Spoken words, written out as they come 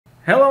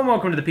Hello and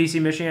welcome to the PC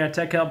Michiana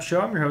Tech Help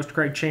Show. I'm your host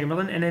Craig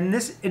Chamberlain, and in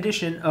this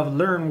edition of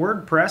Learn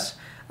WordPress,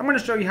 I'm going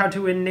to show you how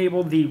to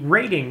enable the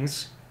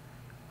ratings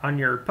on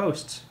your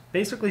posts,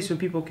 basically so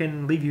people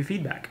can leave you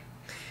feedback.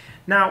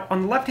 Now,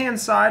 on the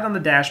left-hand side on the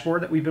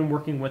dashboard that we've been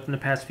working with in the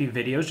past few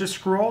videos, just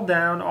scroll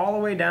down all the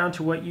way down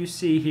to what you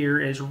see here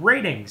is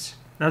ratings.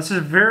 Now, this is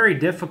very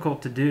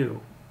difficult to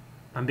do.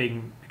 I'm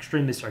being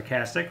extremely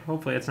sarcastic.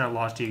 Hopefully it's not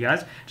lost to you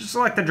guys. Just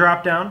select the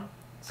drop-down,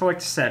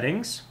 select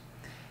Settings,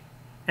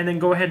 and then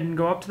go ahead and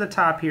go up to the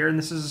top here, and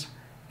this is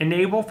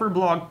Enable for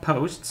Blog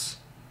Posts.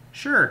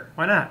 Sure,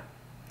 why not?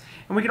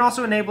 And we can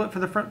also enable it for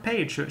the front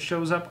page, so it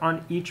shows up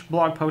on each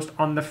blog post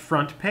on the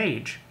front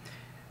page.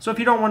 So if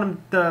you don't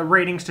want the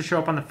ratings to show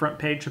up on the front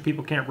page so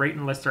people can't rate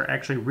unless they're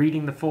actually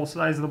reading the full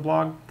size of the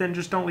blog, then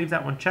just don't leave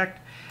that one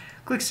checked.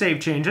 Click Save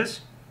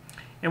Changes,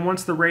 and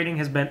once the rating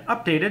has been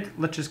updated,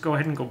 let's just go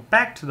ahead and go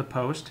back to the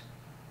post.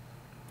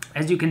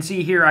 As you can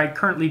see here, I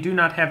currently do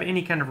not have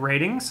any kind of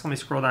ratings. Let me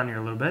scroll down here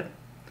a little bit.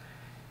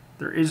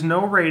 There is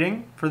no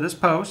rating for this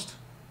post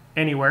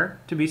anywhere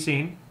to be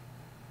seen.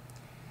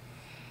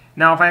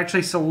 Now, if I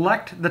actually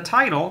select the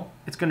title,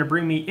 it's going to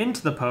bring me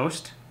into the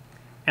post.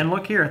 And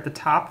look here at the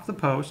top of the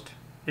post,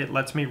 it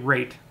lets me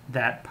rate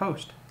that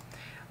post.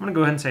 I'm going to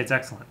go ahead and say it's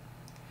excellent.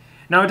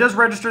 Now, it does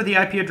register the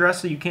IP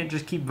address, so you can't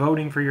just keep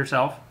voting for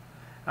yourself.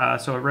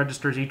 So it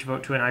registers each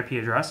vote to an IP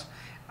address.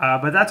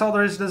 But that's all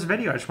there is to this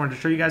video. I just wanted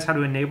to show you guys how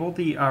to enable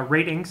the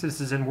ratings.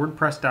 This is in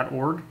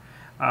WordPress.org.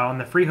 On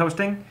the free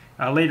hosting.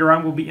 Later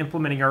on, we'll be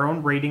implementing our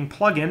own rating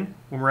plugin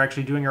when we're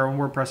actually doing our own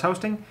WordPress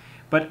hosting.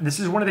 But this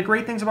is one of the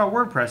great things about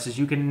WordPress is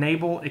you can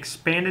enable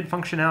expanded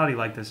functionality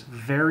like this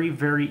very,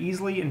 very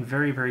easily and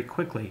very, very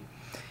quickly.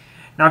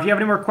 Now, if you have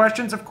any more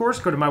questions, of course,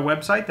 go to my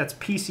website. That's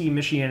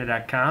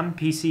pcmichiana.com,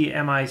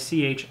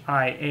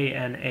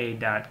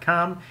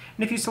 pcmichiana.com.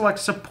 And if you select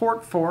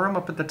Support Forum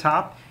up at the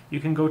top, you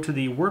can go to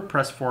the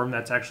WordPress forum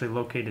that's actually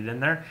located in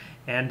there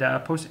and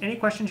post any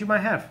questions you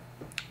might have.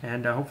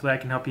 And hopefully I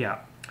can help you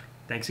out.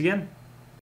 Thanks again.